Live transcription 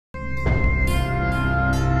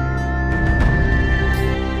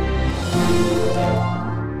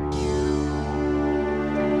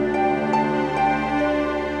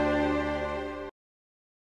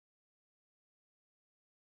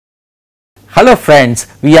Hello friends,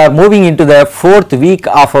 we are moving into the fourth week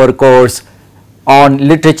of our course on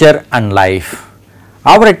literature and life.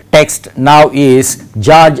 Our text now is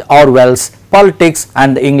George Orwell's Politics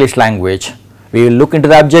and the English Language. We will look into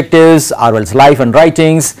the objectives, Orwell's life and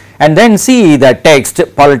writings, and then see the text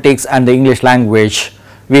Politics and the English Language.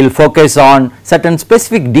 We will focus on certain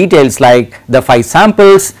specific details like the 5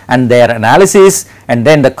 samples and their analysis, and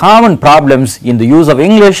then the common problems in the use of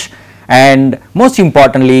English, and most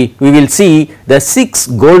importantly we will see the 6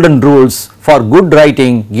 golden rules for good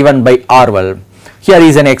writing given by Orwell. Here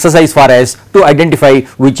is an exercise for us to identify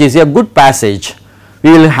which is a good passage.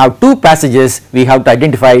 We will have 2 passages, we have to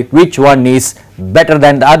identify which one is better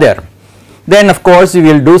than the other. Then of course we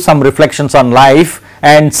will do some reflections on life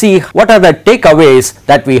and see what are the takeaways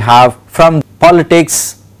that we have from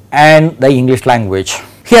politics and the English language.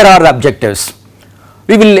 Here are the objectives.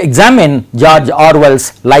 We will examine George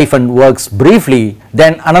Orwell's life and works briefly,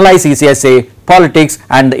 then analyze his essay Politics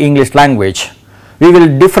and the English Language. We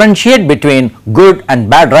will differentiate between good and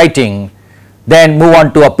bad writing, then move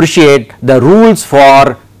on to appreciate the rules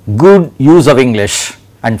for good use of English,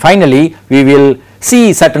 and finally we will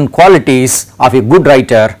see certain qualities of a good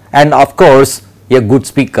writer and of course a good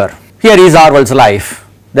speaker. Here is Orwell's life.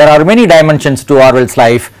 There are many dimensions to Orwell's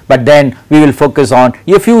life, but then we will focus on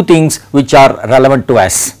a few things which are relevant to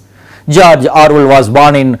us. George Orwell was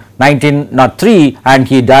born in 1903 and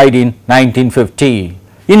he died in 1950.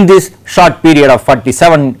 In this short period of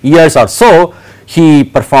 47 years or so, he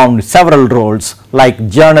performed several roles like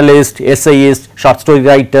journalist, essayist, short story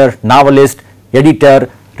writer, novelist, editor,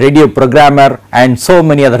 radio programmer, and so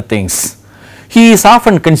many other things. He is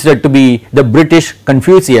often considered to be the British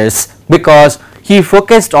Confucius because he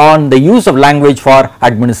focused on the use of language for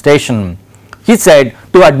administration. He said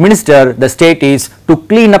to administer the state is to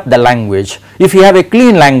clean up the language. If you have a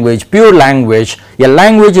clean language, pure language, a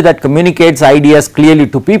language that communicates ideas clearly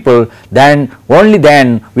to people, then only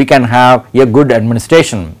then we can have a good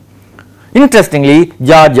administration. Interestingly,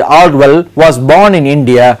 George Orwell was born in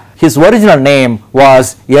India. His original name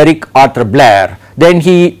was Eric Arthur Blair. Then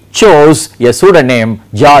he chose a pseudonym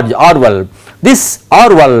George Orwell. This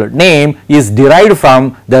Orwell name is derived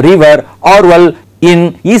from the river Orwell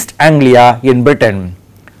in East Anglia in Britain.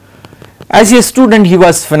 As a student he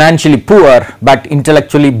was financially poor but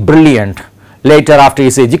intellectually brilliant. Later, after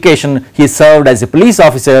his education, he served as a police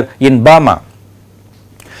officer in Burma.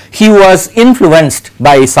 He was influenced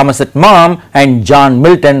by Somerset Maugham and John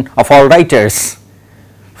Milton of all writers.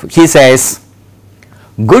 He says,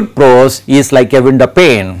 good prose is like a window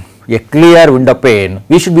pane, a clear window pane.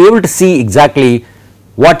 We should be able to see exactly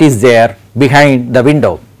what is there behind the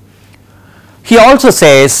window. He also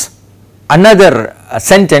says another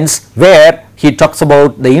sentence where he talks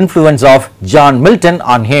about the influence of John Milton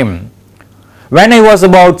on him. When I was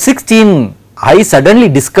about 16, I suddenly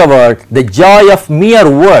discovered the joy of mere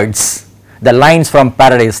words. The lines from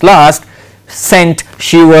Paradise Lost sent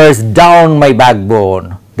shivers down my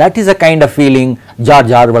backbone. That is a kind of feeling George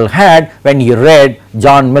Orwell had when he read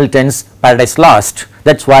John Milton's Paradise Lost.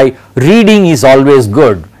 That's why reading is always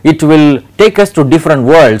good. It will take us to different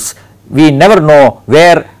worlds. We never know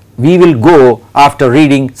where we will go after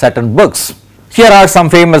reading certain books. Here are some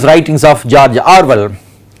famous writings of George Orwell.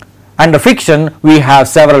 Under fiction, we have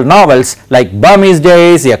several novels like Burmese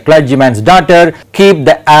Days, A Clergyman's Daughter, Keep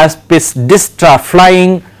the Aspis Distra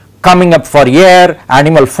Flying, Coming Up for Air,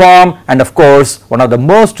 Animal Farm, and of course one of the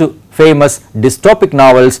most famous dystopic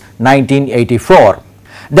novels, 1984.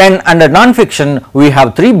 Then under non-fiction we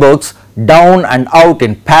have 3 books, Down and Out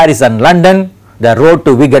in Paris and London, The Road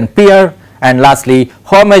to Wigan Pier, and lastly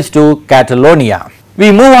Homage to Catalonia.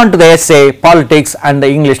 We move on to the essay Politics and the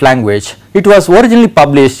English Language. It was originally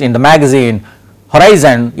published in the magazine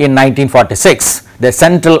Horizon in 1946. The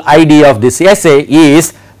central idea of this essay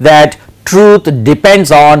is that truth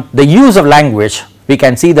depends on the use of language. We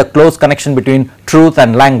can see the close connection between truth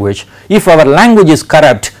and language. If our language is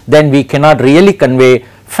corrupt, then we cannot really convey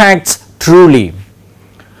facts truly.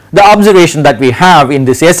 The observation that we have in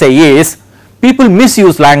this essay is people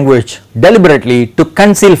misuse language deliberately to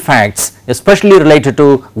conceal facts, especially related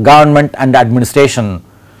to government and administration.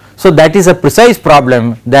 So that is a precise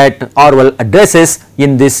problem that Orwell addresses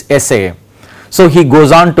in this essay. So he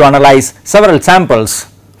goes on to analyze several samples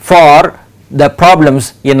for the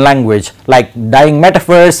problems in language like dying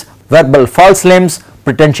metaphors, verbal false limbs,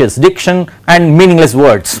 pretentious diction, and meaningless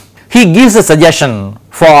words. He gives a suggestion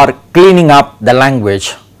for cleaning up the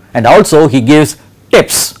language, and also he gives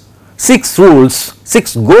tips, 6 rules,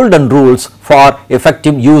 6 golden rules for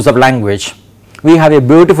effective use of language. We have a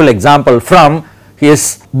beautiful example from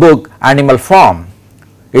his book Animal Farm.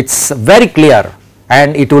 It's very clear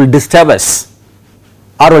and it will disturb us.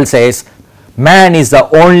 Orwell says, man is the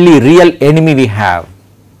only real enemy we have.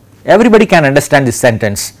 Everybody can understand this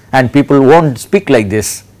sentence and people won't speak like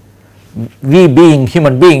this. We being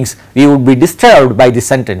human beings, we would be disturbed by this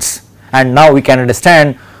sentence, and now we can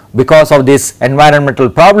understand because of this environmental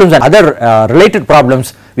problems and other related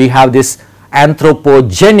problems, we have this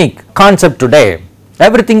anthropogenic concept today.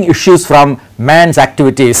 Everything issues from man's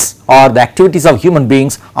activities or the activities of human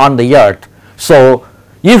beings on the earth. So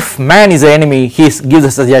if man is the enemy, he gives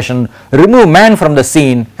a suggestion, remove man from the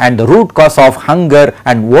scene and the root cause of hunger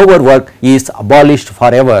and overwork is abolished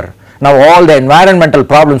forever. Now all the environmental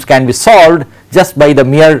problems can be solved just by the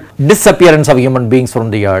mere disappearance of human beings from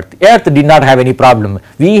the earth. Earth did not have any problem.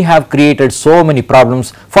 We have created so many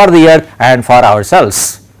problems for the earth and for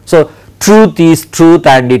ourselves. So truth is truth,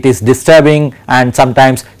 and it is disturbing and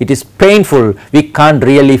sometimes it is painful. We can't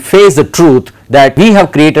really face the truth that we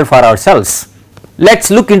have created for ourselves. Let's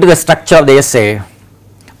look into the structure of the essay.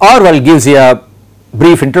 Orwell gives a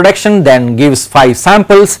brief introduction, then gives 5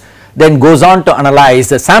 samples, then goes on to analyze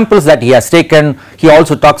the samples that he has taken. He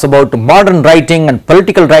also talks about modern writing and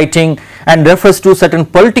political writing and refers to certain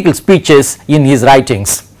political speeches in his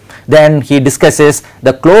writings. Then he discusses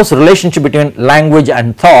the close relationship between language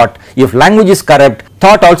and thought. If language is corrupt,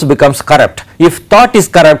 thought also becomes corrupt. If thought is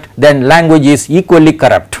corrupt, then language is equally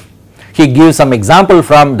corrupt. He gives some example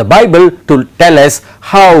from the Bible to tell us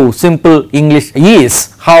how simple English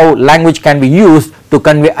is, how language can be used to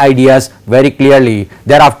convey ideas very clearly.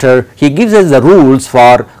 Thereafter, he gives us the rules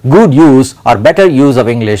for good use or better use of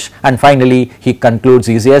English, and finally he concludes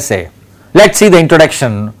his essay. Let's see the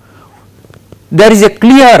introduction. There is a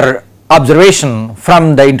clear observation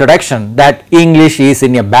from the introduction that English is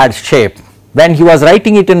in a bad shape. When he was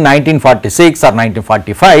writing it in 1946 or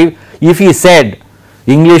 1945, if he said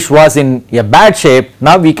English was in a bad shape,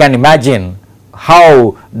 now we can imagine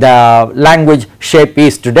how the language shape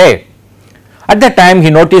is today. At that time, he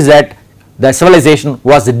noticed that the civilization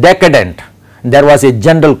was decadent. There was a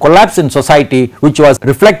general collapse in society which was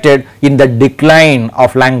reflected in the decline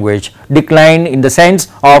of language, decline in the sense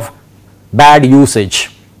of bad usage.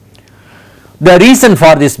 The reason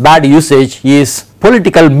for this bad usage is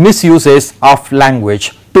political misuses of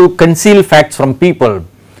language to conceal facts from people.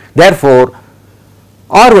 Therefore,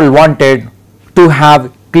 Orwell wanted to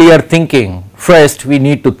have clear thinking. First, we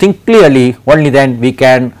need to think clearly, only then we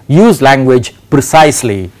can use language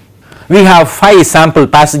precisely. We have 5 sample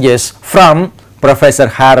passages from Professor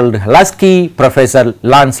Harold Lasky, Professor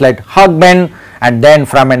Lancelot Hogben, and then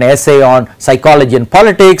from an essay on psychology and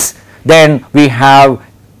politics. Then we have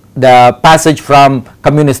the passage from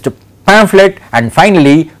communist pamphlet, and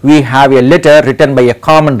finally we have a letter written by a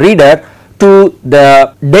common reader to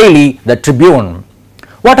the daily, the Tribune.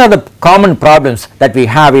 What are the common problems that we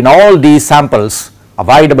have in all these samples?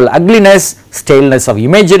 Avoidable ugliness, staleness of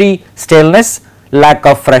imagery, staleness, lack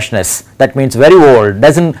of freshness, that means very old,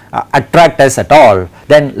 doesn't attract us at all.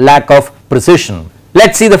 Then lack of precision.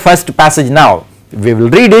 Let's see the first passage now. We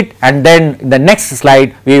will read it and then in the next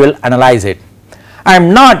slide we will analyze it. I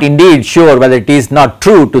am not indeed sure whether it is not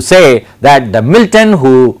true to say that the Milton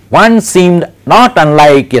who once seemed not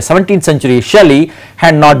unlike a 17th century Shelley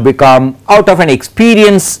had not become, out of an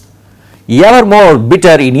experience ever more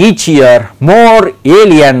bitter in each year, more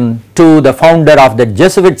alien to the founder of the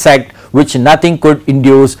Jesuit sect which nothing could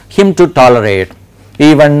induce him to tolerate.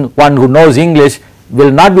 Even one who knows English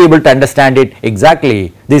will not be able to understand it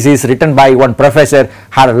exactly. This is written by one Professor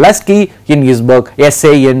Harold Lasky in his book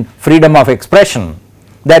Essay in Freedom of Expression.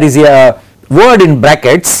 There is a word in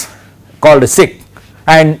brackets called sick,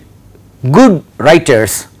 and good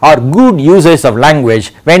writers or good users of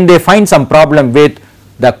language, when they find some problem with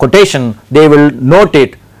the quotation, they will note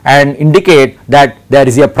it and indicate that there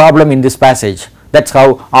is a problem in this passage. That's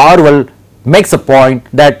how Orwell makes a point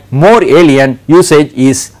that more alien usage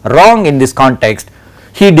is wrong in this context.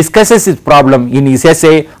 He discusses his problem in his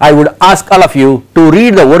essay. I would ask all of you to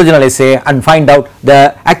read the original essay and find out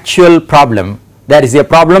the actual problem. There is a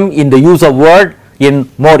problem in the use of word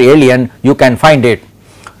in more alien, you can find it.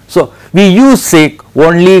 So we use sick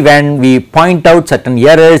only when we point out certain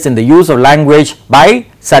errors in the use of language by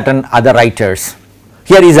certain other writers.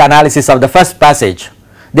 Here is analysis of the first passage.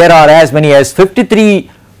 There are as many as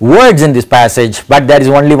 53 words in this passage, but there is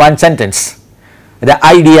only one sentence. The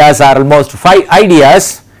ideas are almost 5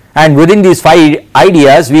 ideas, and within these 5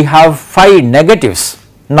 ideas we have 5 negatives.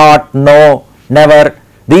 Not, no, never,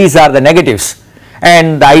 these are the negatives,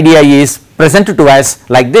 and the idea is presented to us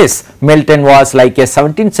like this. Milton was like a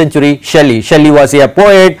 17th century Shelley. Shelley was a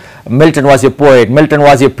poet, Milton was a poet. Milton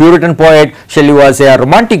was a Puritan poet, Shelley was a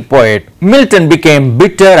romantic poet. Milton became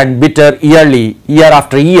bitter and bitter yearly, year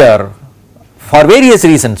after year. for various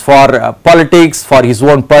reasons, for politics, for his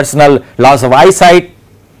own personal loss of eyesight,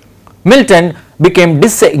 Milton became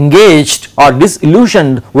disengaged or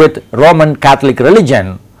disillusioned with Roman Catholic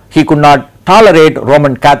religion. He could not tolerate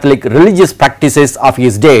Roman Catholic religious practices of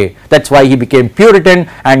his day. That's why he became Puritan,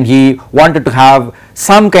 and he wanted to have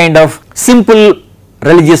some kind of simple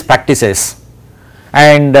religious practices.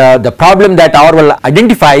 And the problem that Orwell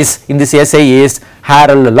identifies in this essay is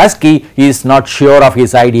Harold Lusky is not sure of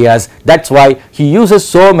his ideas. That's why he uses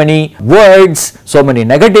so many words, so many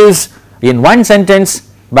negatives in one sentence,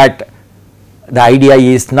 but the idea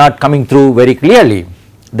is not coming through very clearly.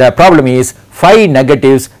 The problem is 5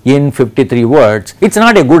 negatives in 53 words. It's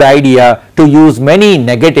not a good idea to use many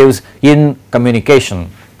negatives in communication.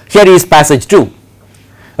 Here is passage 2.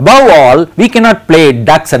 Above all, we cannot play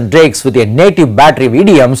ducks and drakes with a native battery of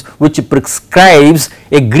idioms which prescribes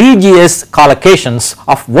egregious collocations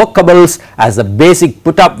of vocables as a basic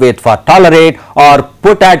put up with for tolerate or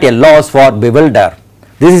put at a loss for bewilder.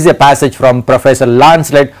 This is a passage from Professor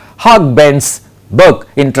Lancelot Hogben's book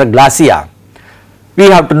Interglacia. We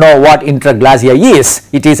have to know what interglacia is.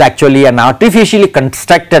 It is actually an artificially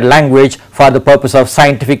constructed language for the purpose of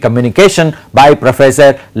scientific communication by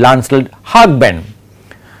Professor Lancelot Hogben.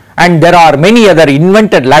 And there are many other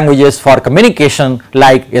invented languages for communication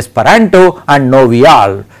like Esperanto and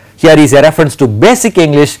Novial. Here is a reference to basic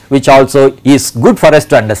English, which also is good for us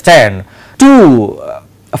to understand. Two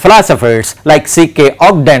philosophers like C.K.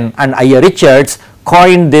 Ogden and I.A. Richards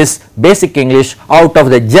coined this basic English out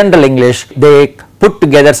of the general English. They put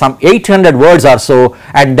together some 800 words or so,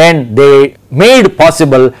 and then they made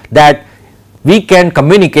possible that we can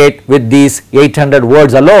communicate with these 800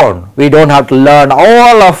 words alone. We don't have to learn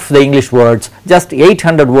all of the English words, just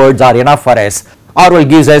 800 words are enough for us. Orwell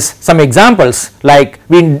gives us some examples, like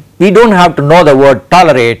we don't have to know the word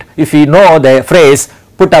tolerate. If we know the phrase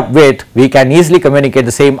put up with, we can easily communicate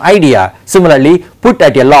the same idea. Similarly, put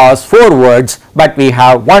at a loss, 4 words, but we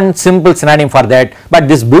have one simple synonym for that. But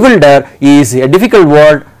this bewilder is a difficult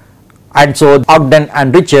word, and so Ogden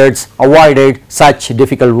and Richards avoided such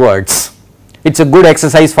difficult words. It's a good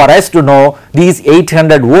exercise for us to know these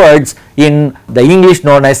 800 words in the English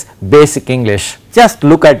known as basic English. Just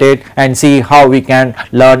look at it and see how we can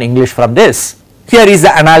learn English from this. Here is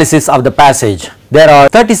the analysis of the passage. There are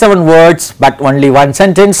 37 words but only one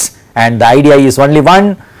sentence, and the idea is only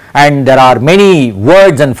one, and there are many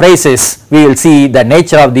words and phrases. We will see the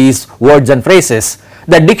nature of these words and phrases.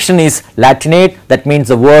 The diction is Latinate, that means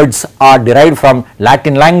the words are derived from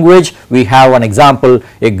Latin language. We have an example,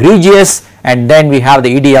 egregious, and then we have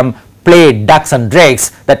the idiom play ducks and drakes,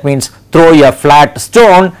 that means throw a flat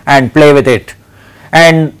stone and play with it.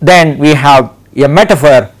 And then we have a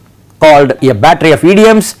metaphor called a battery of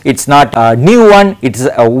idioms. It's not a new one, it's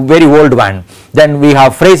a very old one. Then we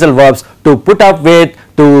have phrasal verbs to put up with,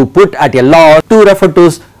 to put at a loss, to refer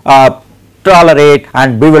to, tolerate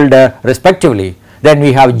and bewilder respectively. Then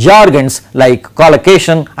we have jargons like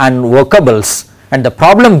collocation and vocables, and the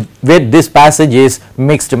problem with this passage is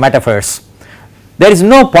mixed metaphors. There is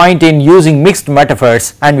no point in using mixed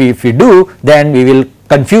metaphors, and if we do, then we will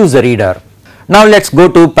confuse the reader. Now let's go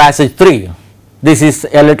to passage 3. This is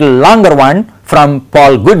a little longer one from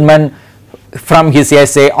Paul Goodman from his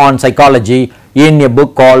essay on psychology in a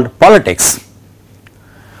book called Politics.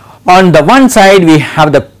 On the one side we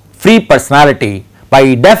have the free personality.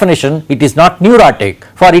 By definition, it is not neurotic,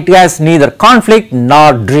 for it has neither conflict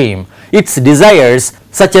nor dream. Its desires,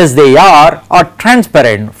 such as they are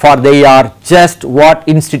transparent, for they are just what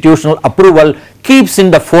institutional approval keeps in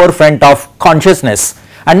the forefront of consciousness.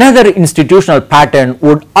 Another institutional pattern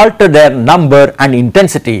would alter their number and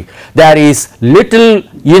intensity. There is little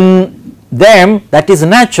in them that is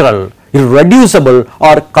natural, irreducible,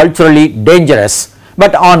 or culturally dangerous.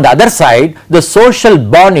 But on the other side, the social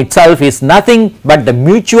bond itself is nothing but the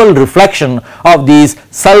mutual reflection of these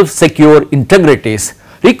self-secure integrities.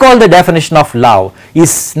 Recall the definition of love.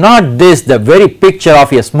 Is not this the very picture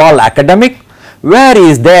of a small academic? Where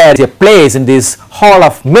is there a place in this hall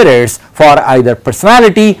of mirrors for either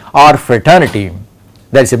personality or fraternity?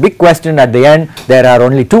 There is a big question at the end. There are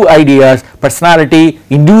only 2 ideas: personality,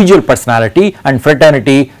 individual personality, and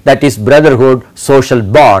fraternity, that is brotherhood, social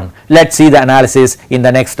bond. Let's see the analysis in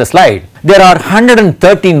the next slide. There are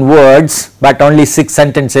 113 words but only 6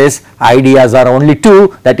 sentences. Ideas are only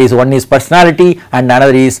 2, that is, one is personality and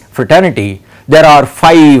another is fraternity. There are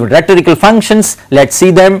 5 rhetorical functions. Let's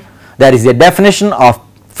see them. There is a definition of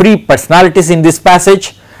free personalities in this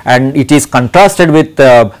passage, and it is contrasted with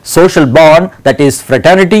social bond, that is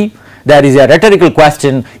fraternity. There is a rhetorical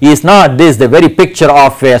question: is not this the very picture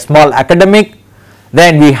of a small academic?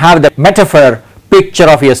 Then we have the metaphor picture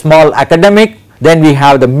of a small academic. Then we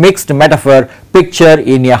have the mixed metaphor picture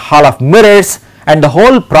in a hall of mirrors, and the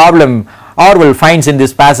whole problem Orwell finds in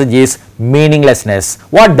this passage is meaninglessness.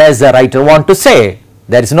 What does the writer want to say?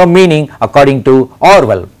 There is no meaning according to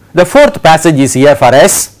Orwell. The fourth passage is here for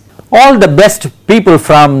us. All the best people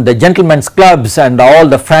from the gentlemen's clubs and all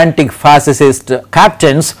the frantic fascist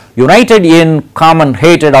captains, united in common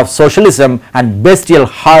hatred of socialism and bestial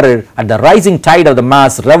horror at the rising tide of the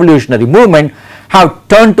mass revolutionary movement, have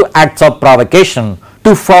turned to acts of provocation,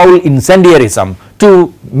 to foul incendiarism,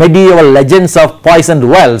 to medieval legends of poisoned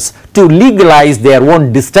wells, to legalize their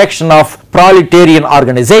own destruction of proletarian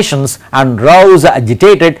organizations and rouse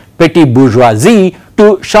agitated petty bourgeoisie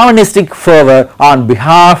to chauvinistic fervor on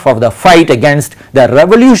behalf of the fight against the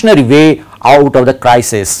revolutionary way out of the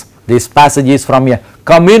crisis. This passage is from a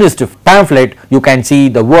communist pamphlet. You can see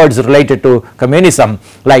the words related to communism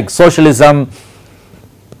like socialism,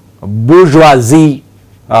 bourgeoisie,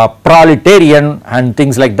 proletarian and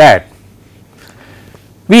things like that.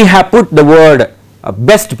 We have put the word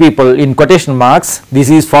best people in quotation marks. This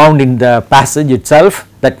is found in the passage itself.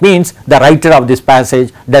 That means the writer of this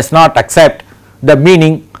passage does not accept the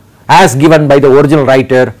meaning as given by the original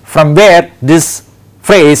writer from where this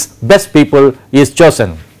phrase best people is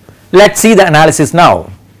chosen. Let's see the analysis now.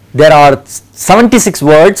 There are 76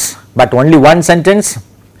 words but only one sentence.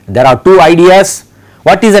 There are two ideas.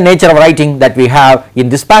 What is the nature of writing that we have in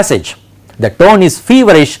this passage? The tone is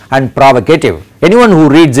feverish and provocative. Anyone who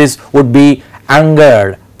reads this would be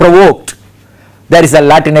angered, provoked. There is a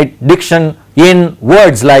Latinate diction in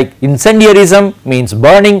words like incendiarism means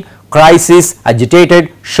burning, crisis,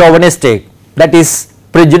 agitated, chauvinistic, that is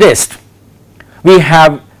prejudiced. We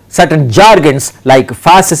have certain jargons like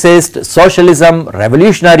fascist, socialism,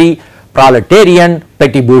 revolutionary, proletarian,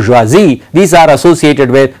 petty bourgeoisie. These are associated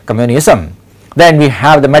with communism. Then we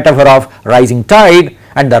have the metaphor of rising tide,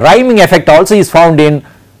 and the rhyming effect also is found in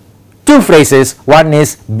two phrases. One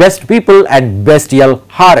is best people and bestial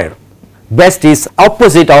horror. Best is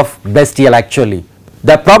opposite of bestial actually.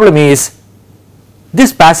 The problem is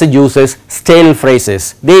this passage uses stale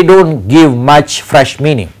phrases. They don't give much fresh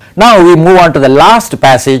meaning. Now we move on to the last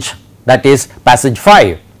passage, that is passage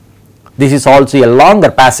 5. This is also a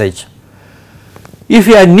longer passage. If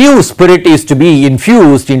a new spirit is to be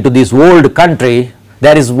infused into this old country,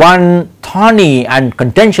 there is one thorny and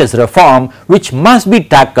contentious reform which must be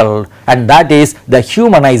tackled, and that is the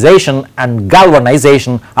humanization and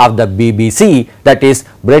galvanization of the BBC, that is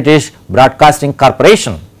British Broadcasting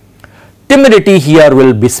Corporation. Timidity here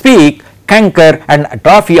will bespeak canker and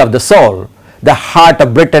atrophy of the soul. The heart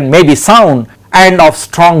of Britain may be sound and of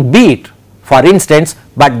strong beat, for instance,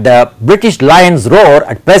 but the British lion's roar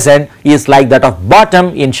at present is like that of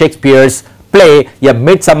Bottom in Shakespeare's play A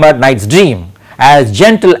Midsummer Night's Dream, as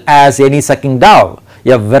gentle as any sucking dove.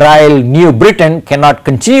 A virile New Britain cannot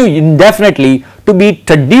continue indefinitely to be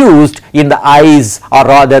traduced in the eyes or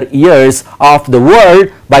rather ears of the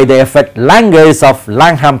world by the effete languors of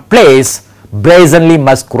Langham Place, brazenly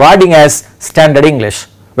masquerading as standard English.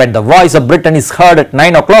 When the voice of Britain is heard at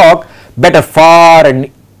 9 o'clock, better far and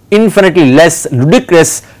infinitely less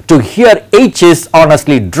ludicrous to hear H's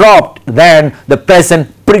honestly dropped than the present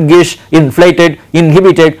priggish, inflated,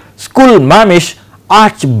 inhibited, school-mamish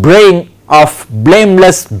arch-braying of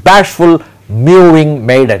blameless, bashful, mewing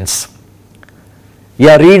maidens.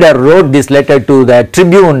 A reader wrote this letter to the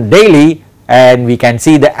Tribune Daily, and we can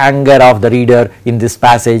see the anger of the reader in this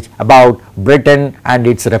passage about Britain and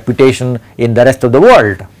its reputation in the rest of the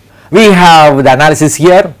world. We have the analysis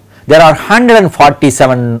here. There are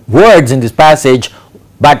 147 words in this passage,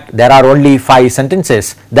 but there are only 5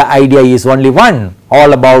 sentences. The idea is only one,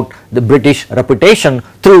 all about the British reputation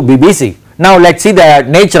through BBC. Now let's see the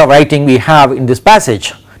nature of writing we have in this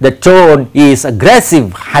passage. The tone is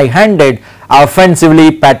aggressive, high-handed,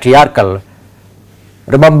 offensively patriarchal.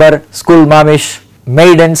 Remember, school-mamish,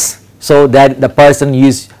 maidens, so that the person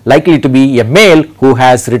is likely to be a male who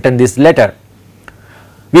has written this letter.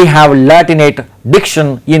 We have Latinate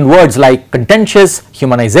diction in words like contentious,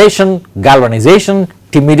 humanization, galvanization,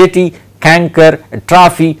 timidity, canker,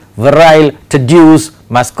 atrophy, virile, traduce,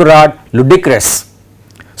 masquerade, ludicrous.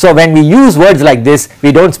 So when we use words like this,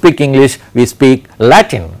 we don't speak English, we speak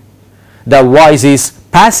Latin. The voice is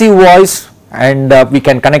passive voice, and we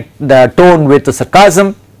can connect the tone with the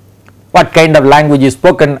sarcasm. What kind of language is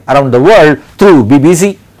spoken around the world through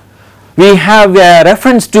BBC? We have a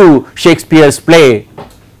reference to Shakespeare's play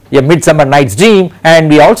A Midsummer Night's Dream, and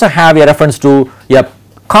we also have a reference to a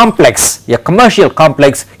complex, a commercial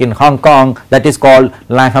complex in Hong Kong that is called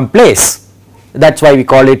Langham Place. That's why we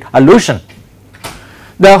call it allusion.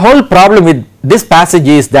 The whole problem with this passage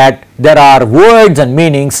is that there are words and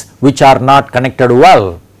meanings which are not connected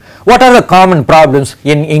well. What are the common problems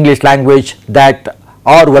in English language that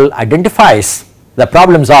Orwell identifies? The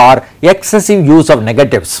problems are excessive use of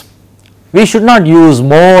negatives. We should not use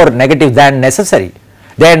more negative than necessary.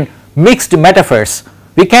 Then mixed metaphors.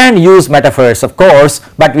 We can use metaphors of course,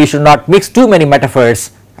 but we should not mix too many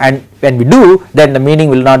metaphors, and when we do, then the meaning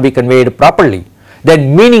will not be conveyed properly.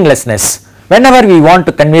 Then meaninglessness. Whenever we want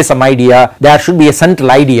to convey some idea, there should be a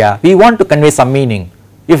central idea. We want to convey some meaning.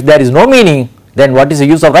 If there is no meaning, then what is the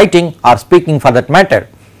use of writing or speaking for that matter?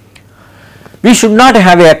 We should not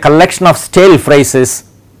have a collection of stale phrases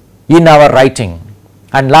in our writing.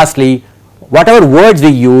 And lastly, whatever words we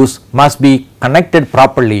use must be connected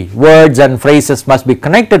properly. Words and phrases must be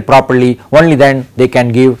connected properly, only then they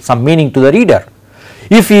can give some meaning to the reader.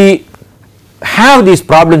 If we have these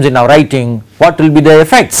problems in our writing, what will be the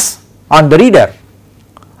effects on the reader?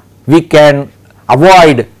 We can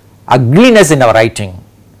avoid ugliness in our writing.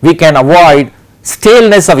 We can avoid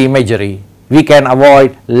staleness of imagery. We can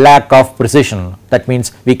avoid lack of precision. That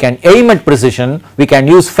means we can aim at precision, we can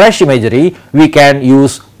use fresh imagery, we can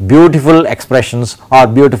use beautiful expressions or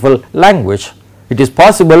beautiful language. It is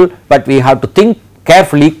possible, but we have to think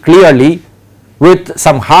carefully, clearly, with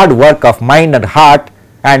some hard work of mind and heart,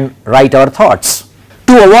 and write our thoughts.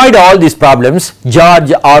 To avoid all these problems,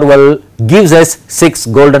 George Orwell gives us 6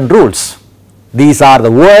 golden rules. These are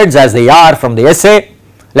the words as they are from the essay.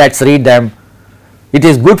 Let us read them. It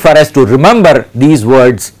is good for us to remember these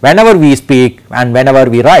words whenever we speak and whenever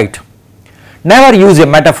we write. Never use a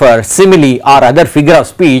metaphor, simile or other figure of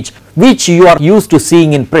speech which you are used to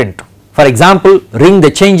seeing in print. For example, ring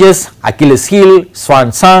the changes, Achilles heel,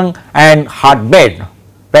 swan song and hotbed.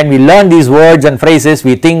 When we learn these words and phrases,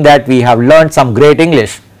 we think that we have learned some great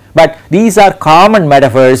English, but these are common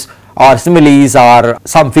metaphors or similes or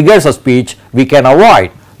some figures of speech we can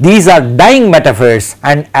avoid. These are dying metaphors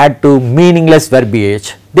and add to meaningless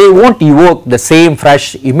verbiage. They won't evoke the same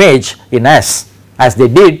fresh image in us as they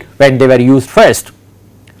did when they were used first.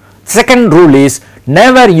 Second rule is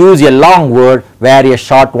never use a long word where a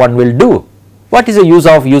short one will do. What is the use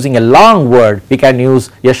of using a long word? We can use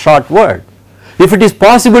a short word. If it is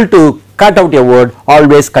possible to cut out a word,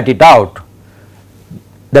 always cut it out.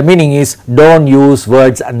 The meaning is don't use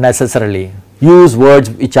words unnecessarily. Use words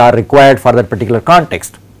which are required for that particular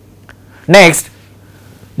context. Next,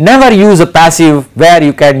 never use a passive where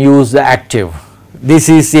you can use the active. This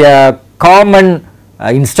is a common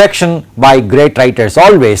instruction by great writers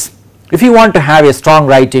always. If you want to have a strong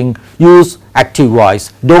writing, use active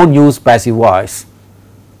voice, don't use passive voice.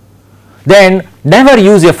 Then never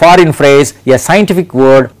use a foreign phrase, a scientific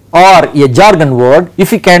word or a jargon word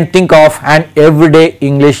if you can think of an everyday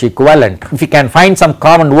English equivalent. If you can find some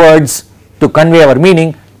common words to convey our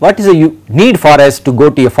meaning, what is the need for us to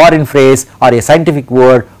go to a foreign phrase or a scientific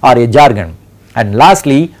word or a jargon? And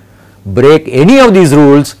lastly, break any of these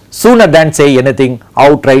rules sooner than say anything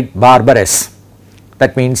outright barbarous.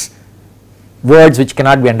 That means words which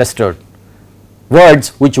cannot be understood, words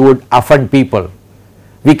which would offend people.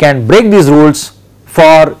 We can break these rules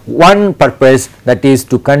for one purpose, that is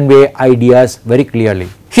to convey ideas very clearly.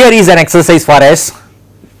 Here is an exercise for us.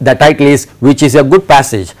 The title is which is a good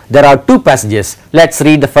passage. There are 2 passages. Let us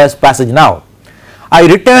read the first passage now. I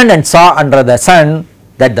returned and saw under the sun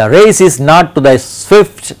that the race is not to the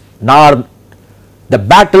swift nor the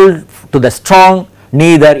battle to the strong,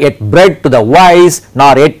 neither yet bread to the wise,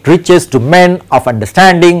 nor yet riches to men of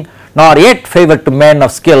understanding, nor yet favor to men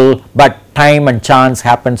of skill, but time and chance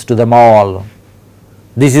happens to them all.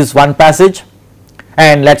 This is one passage,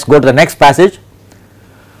 and let us go to the next passage.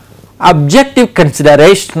 Objective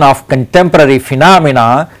consideration of contemporary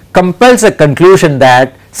phenomena compels a conclusion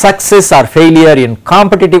that success or failure in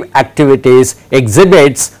competitive activities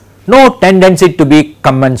exhibits no tendency to be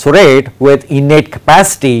commensurate with innate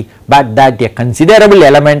capacity, but that a considerable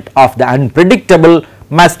element of the unpredictable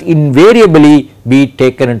must invariably be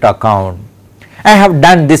taken into account. I have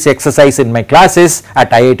done this exercise in my classes at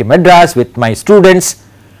IIT Madras with my students,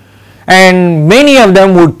 and many of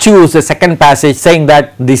them would choose the second passage saying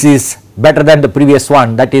that this is better than the previous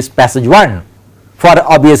one, that is passage 1, for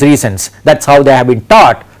obvious reasons. That is how they have been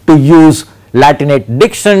taught to use Latinate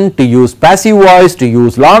diction, to use passive voice, to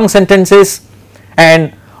use long sentences,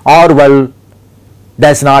 and Orwell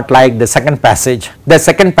does not like the second passage. The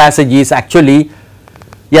second passage is actually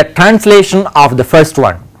a translation of the first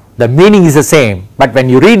one. The meaning is the same, but when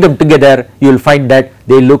you read them together, you will find that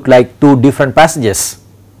they look like 2 different passages.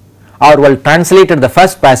 Orwell translated the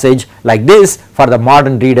first passage like this for the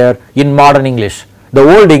modern reader in modern English. The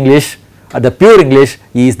old English, the pure English,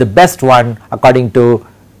 is the best one according to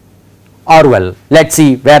Orwell. Let's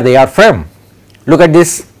see where they are from. Look at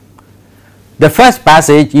this. The first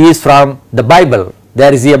passage is from the Bible.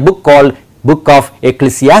 There is a book called Book of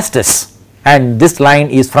Ecclesiastes, and this line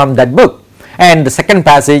is from that book. And the second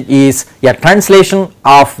passage is a translation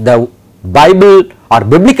of the Bible or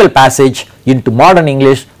biblical passage into modern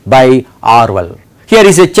English by Orwell. Here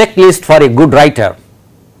is a checklist for a good writer.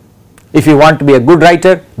 If you want to be a good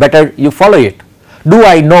writer, better you follow it. Do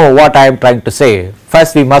I know what I am trying to say?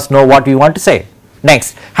 First we must know what we want to say.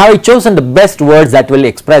 Next, have I chosen the best words that will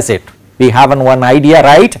express it? We have one idea,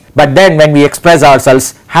 right? But then when we express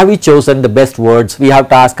ourselves, have we chosen the best words? We have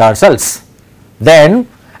to ask ourselves. Then,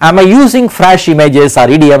 am I using fresh images or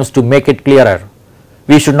idioms to make it clearer?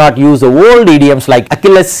 We should not use the old idioms like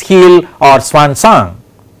Achilles heel or swan song.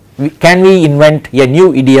 Can we invent a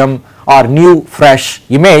new idiom or new fresh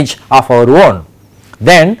image of our own?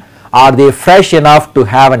 Then, are they fresh enough to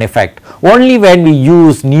have an effect? Only when we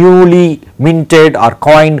use newly minted or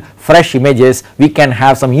coined fresh images, we can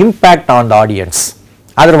have some impact on the audience.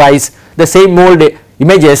 Otherwise, the same old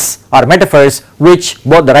images or metaphors which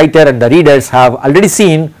both the writer and the readers have already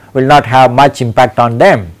seen will not have much impact on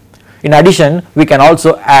them. In addition, we can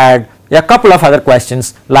also add a couple of other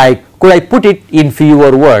questions like, could I put it in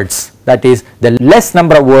fewer words? That is, the less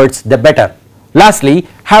number of words, the better. Lastly,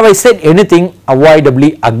 have I said anything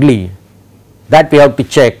avoidably ugly? That we have to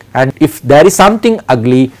check, and if there is something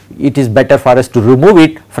ugly, it is better for us to remove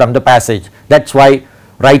it from the passage. That's why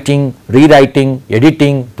writing, rewriting,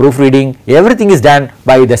 editing, proofreading, everything is done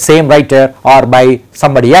by the same writer or by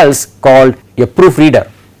somebody else called a proofreader.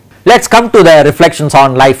 Let's come to the reflections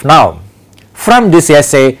on life now. From this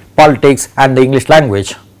essay, Politics and the English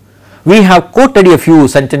Language, we have quoted a few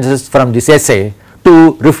sentences from this essay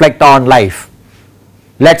to reflect on life.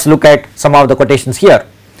 Let's look at some of the quotations here.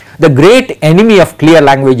 The great enemy of clear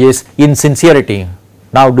language is insincerity.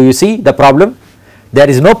 Now do you see the problem? There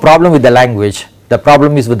is no problem with the language. The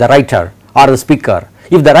problem is with the writer or the speaker.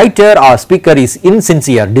 If the writer or speaker is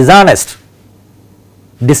insincere, dishonest,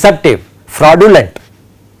 deceptive, fraudulent,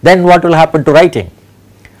 then what will happen to writing?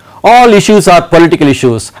 All issues are political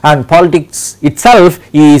issues, and politics itself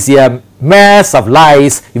is a mass of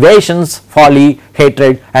lies, evasions, folly,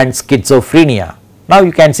 hatred and schizophrenia. Now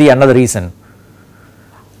you can see another reason.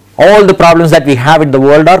 All the problems that we have in the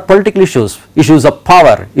world are political issues, issues of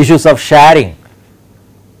power, issues of sharing,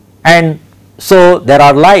 and so there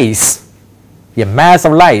are lies, a mass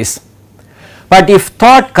of lies. But if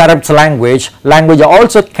thought corrupts language, language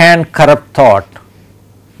also can corrupt thought.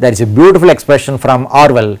 There is a beautiful expression from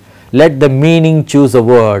Orwell, let the meaning choose a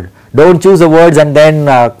word. Don't choose the words and then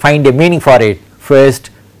find a meaning for it.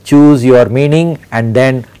 First choose your meaning and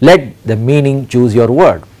then let the meaning choose your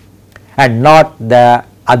word, and not the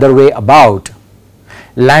other way about.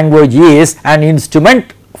 Language is an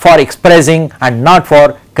instrument for expressing and not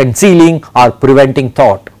for concealing or preventing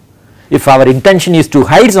thought. If our intention is to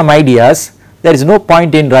hide some ideas, there is no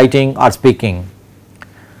point in writing or speaking.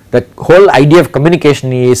 The whole idea of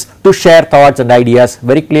communication is to share thoughts and ideas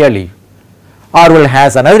very clearly. Orwell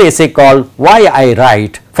has another essay called Why I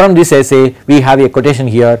Write. From this essay, we have a quotation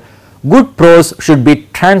here, good prose should be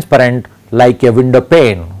transparent like a window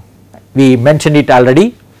pane. We mentioned it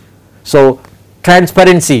already. So,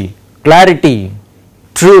 transparency, clarity,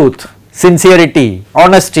 truth, sincerity,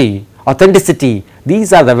 honesty, authenticity,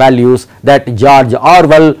 these are the values that George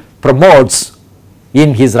Orwell promotes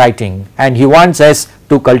in his writing, and he wants us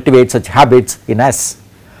to cultivate such habits in us.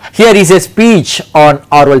 Here is a speech on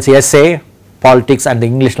Orwell's essay, Politics and the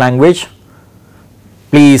English Language.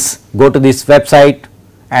 Please go to this website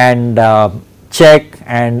and check,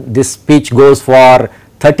 and this speech goes for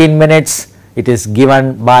 13 minutes. It is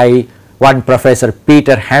given by one Professor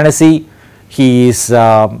Peter Hennessy. He is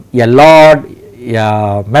a lord,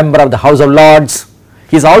 a member of the House of Lords.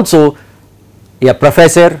 He is also a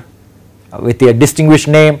professor with a distinguished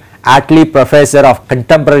name, Attlee Professor of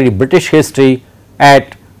Contemporary British History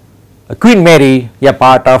at Queen Mary, a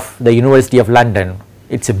part of the University of London.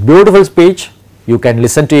 It's a beautiful speech. You can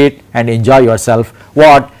listen to it and enjoy yourself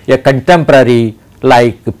what a contemporary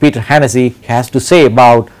like Peter Hennessy has to say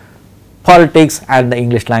about politics and the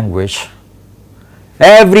English language.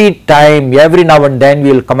 Every time, every now and then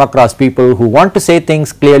we will come across people who want to say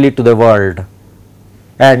things clearly to the world,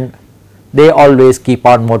 and they always keep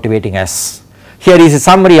on motivating us. Here is a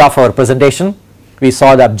summary of our presentation. We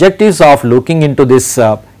saw the objectives of looking into this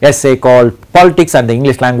essay called Politics and the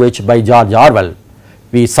English Language by George Orwell.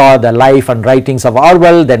 We saw the life and writings of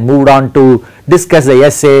Orwell, then moved on to discuss the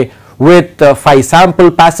essay with 5 sample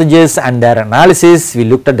passages and their analysis. We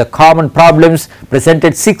looked at the common problems,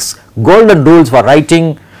 presented 6 golden rules for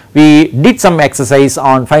writing. we did some exercise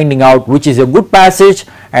on finding out which is a good passage,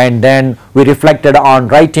 and then we reflected on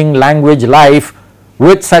writing, language, life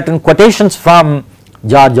with certain quotations from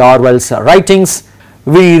George Orwell's writings.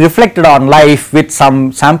 We reflected on life with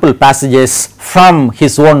some sample passages from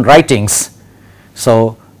his own writings.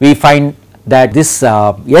 So, we find that this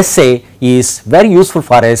essay is very useful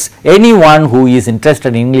for us. Anyone who is interested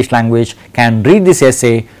in English language can read this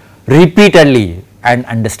essay repeatedly and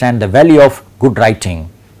understand the value of good writing.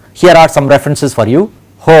 Here are some references for you.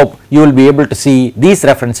 Hope you will be able to see these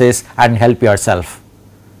references and help yourself.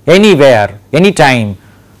 Anywhere, anytime,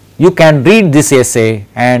 you can read this essay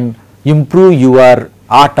and improve your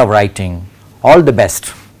art of writing. All the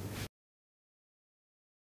best.